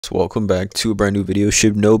So welcome back to a brand new video.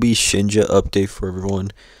 Shibnobi Shinja update for everyone.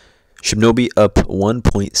 Shibnobi up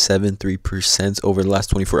 1.73% over the last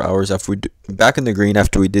 24 hours after back in the green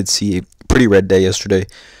after we did see a pretty red day yesterday.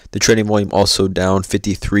 The trading volume also down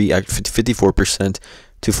 54%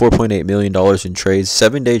 to $4.8 million in trades.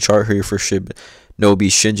 7-day chart here for Shibnobi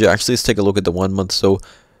Shinja. Actually, let's take a look at the 1 month. So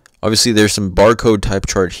obviously there's some barcode type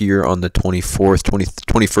chart here on the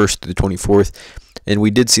 21st to the 24th, and we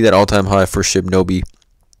did see that all-time high for Shibnobi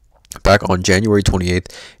back on January 28th.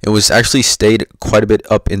 It was actually stayed quite a bit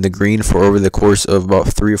up in the green for over the course of about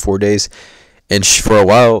 3 or 4 days, and for a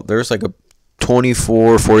while there's like a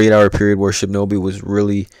 48 hour period where Shibnobi was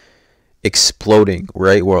really exploding,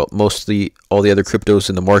 right? Well, mostly all the other cryptos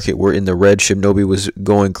in the market were in the red. Shibnobi was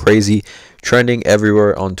going crazy, trending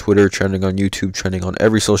everywhere on Twitter, trending on YouTube, trending on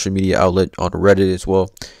every social media outlet, on Reddit as well.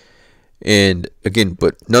 And again,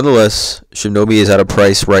 but nonetheless, Shibnobi is at a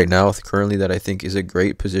price right now currently that I think is a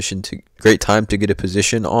great time to get a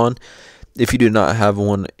position on. If you do not have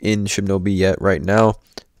one in Shibnobi yet right now, I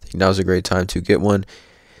think now's a great time to get one.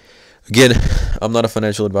 Again, I'm not a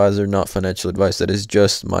financial advisor, not financial advice. That is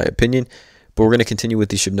just my opinion. But we're going to continue with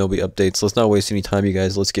the Shibnobi updates. Let's not waste any time, you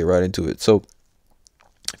guys. Let's get right into it. So,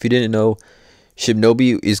 if you didn't know,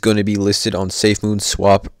 Shibnobi is going to be listed on Safemoon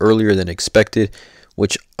swap earlier than expected,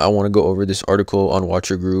 which I want to go over this article on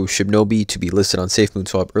Watcher Guru. Shibnobi to be listed on Safemoon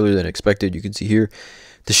swap earlier than expected. You can see here,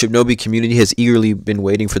 the Shibnobi community has eagerly been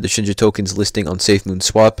waiting for the Shinja Token's listing on Safemoon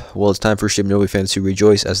swap. Well, it's time for Shibnobi fans to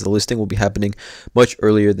rejoice, as the listing will be happening much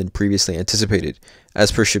earlier than previously anticipated.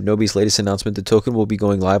 As per Shibnobi's latest announcement, the token will be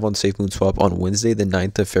going live on Safemoon swap on Wednesday, the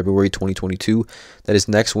 9th of February 2022. That is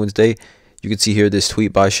next Wednesday. You can see here this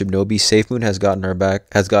tweet by Shibnobi. Safemoon has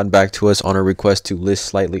gotten back to us on a request to list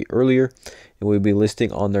slightly earlier, and we'll be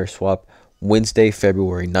listing on their swap Wednesday,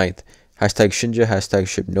 February 9th. Hashtag Shinja, hashtag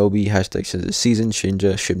Shibnobi, hashtag Shinja Season,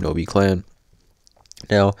 Shinja Shibnobi Clan.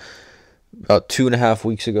 Now, about 2.5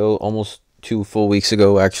 weeks ago, almost 2 full weeks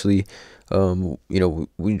ago, actually,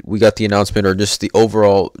 we got the announcement, or just the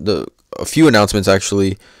overall, a few announcements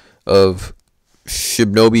actually, of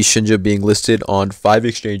Shibnobi Shinja being listed on 5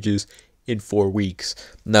 exchanges in 4 weeks.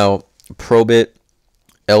 Now, Probit,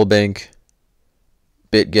 LBank,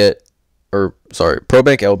 BitGet,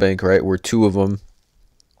 Probank, LBank, right, were 2 of them.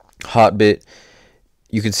 Hotbit,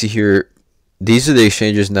 you can see here, these are the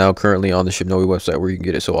exchanges now currently on the Shibnobi website where you can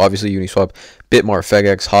get it. So obviously Uniswap, Bitmart,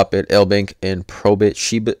 FegX, Hotbit, LBank, and Probit.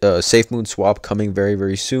 Safemoon swap coming very,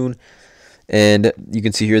 very soon. And you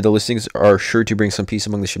can see here the listings are sure to bring some peace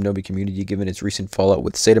among the Shibnobi community given its recent fallout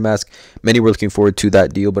with SataMask. Many were looking forward to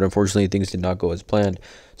that deal, but unfortunately things did not go as planned.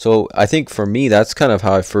 So I think for me, that's kind of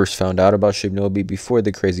how I first found out about Shibnobi before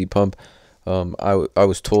the crazy pump. I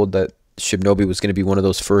was told that Shibnobi was going to be one of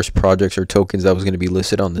those first projects or tokens that was going to be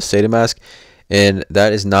listed on the SataMask, and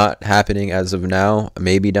that is not happening as of now.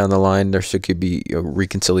 Maybe down the line there could be a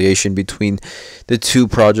reconciliation between the 2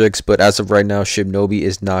 projects, but as of right now, Shibnobi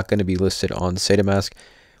is not going to be listed on SataMask,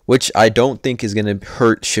 which I don't think is going to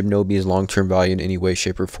hurt Shibnobi's long-term value in any way,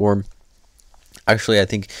 shape, or form. Actually, I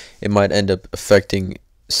think it might end up affecting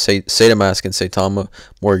SataMask and Saitama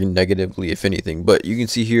more negatively, if anything. But you can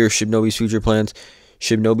see here Shibnobi's future plans.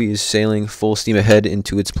 Shibnobi is sailing full steam ahead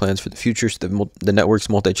into its plans for the future. So the network's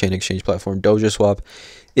multi-chain exchange platform Dojo Swap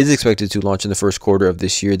is expected to launch in the first quarter of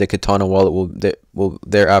this year. The Katana wallet will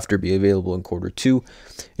thereafter be available in Q2.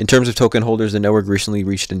 In terms of token holders, the network recently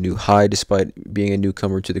reached a new high. Despite being a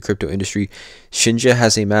newcomer to the crypto industry, Shinja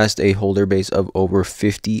has amassed a holder base of over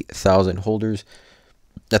 50,000 holders.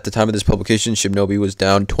 At the time of this publication, Shibnobi was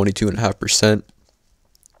down 22.5%.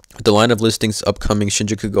 With the line of listings upcoming,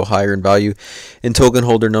 Shinja could go higher in value in token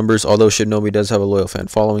holder numbers. Although Shibnobi does have a loyal fan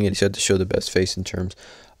following, it's yet to show the best face in terms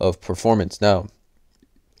of performance. Now,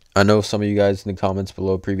 I know some of you guys in the comments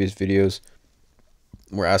below previous videos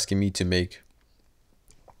were asking me to make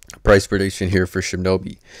a price prediction here for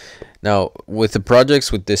Shibnobi. Now, with the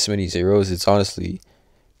projects with this many zeros, it's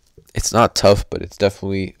not tough, but it's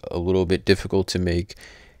definitely a little bit difficult to make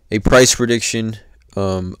a price prediction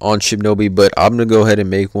on Shibnobi, but I'm gonna go ahead and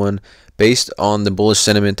make one based on the bullish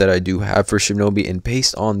sentiment that I do have for Shibnobi, and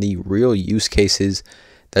based on the real use cases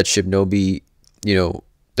that Shibnobi,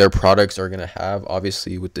 their products are gonna have.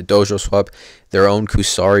 Obviously, with the Dojo Swap, their own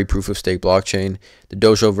Kusari proof of stake blockchain, the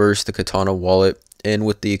Dojo Verse, the Katana wallet, and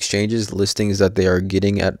with the exchanges listings that they are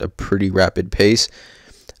getting at a pretty rapid pace,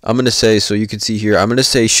 I'm gonna say, so you can see here, I'm gonna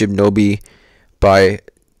say Shibnobi by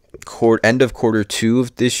end of Q2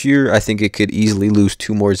 of this year, I think it could easily lose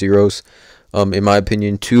 2 more zeros. In my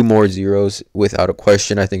opinion, 2 more zeros without a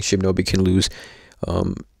question. I think Shibnobi can lose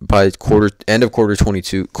by end of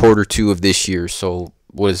Q2 of this year. So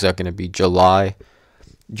what is that going to be? July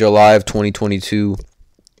July of 2022.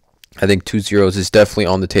 I think 2 zeros is definitely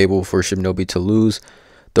on the table for Shibnobi to lose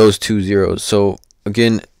those 2 zeros. So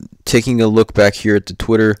again, taking a look back here at the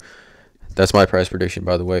Twitter, that's my price prediction,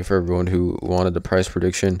 by the way, for everyone who wanted the price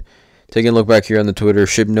prediction. Taking a look back here on the Twitter,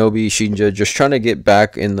 Shibnobi, Shinja, just trying to get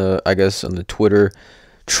back in the, I guess, on the Twitter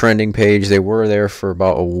trending page. They were there for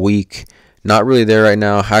about a week. Not really there right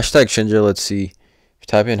now. Hashtag Shinja, let's see.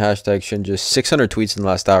 Type in hashtag Shinja, 600 tweets in the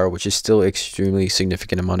last hour, which is still extremely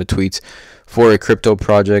significant amount of tweets for a crypto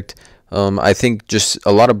project. I think just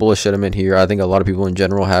a lot of bullish sentiment here. I think a lot of people in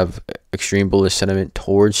general have extreme bullish sentiment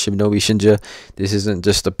towards Shibnobi Shinja. This isn't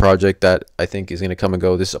just a project that I think is going to come and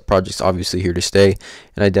go. This project's obviously here to stay,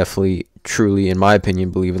 and I definitely, truly, in my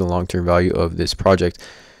opinion, believe in the long-term value of this project.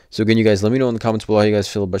 So again, you guys, let me know in the comments below how you guys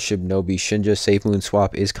feel about Shibnobi Shinja. Safemoon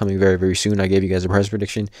swap is coming very, very soon. I gave you guys a price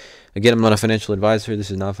prediction. Again, I'm not a financial advisor.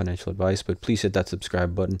 This is not financial advice, but please hit that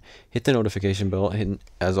subscribe button. Hit the notification bell. And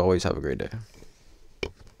as always, have a great day.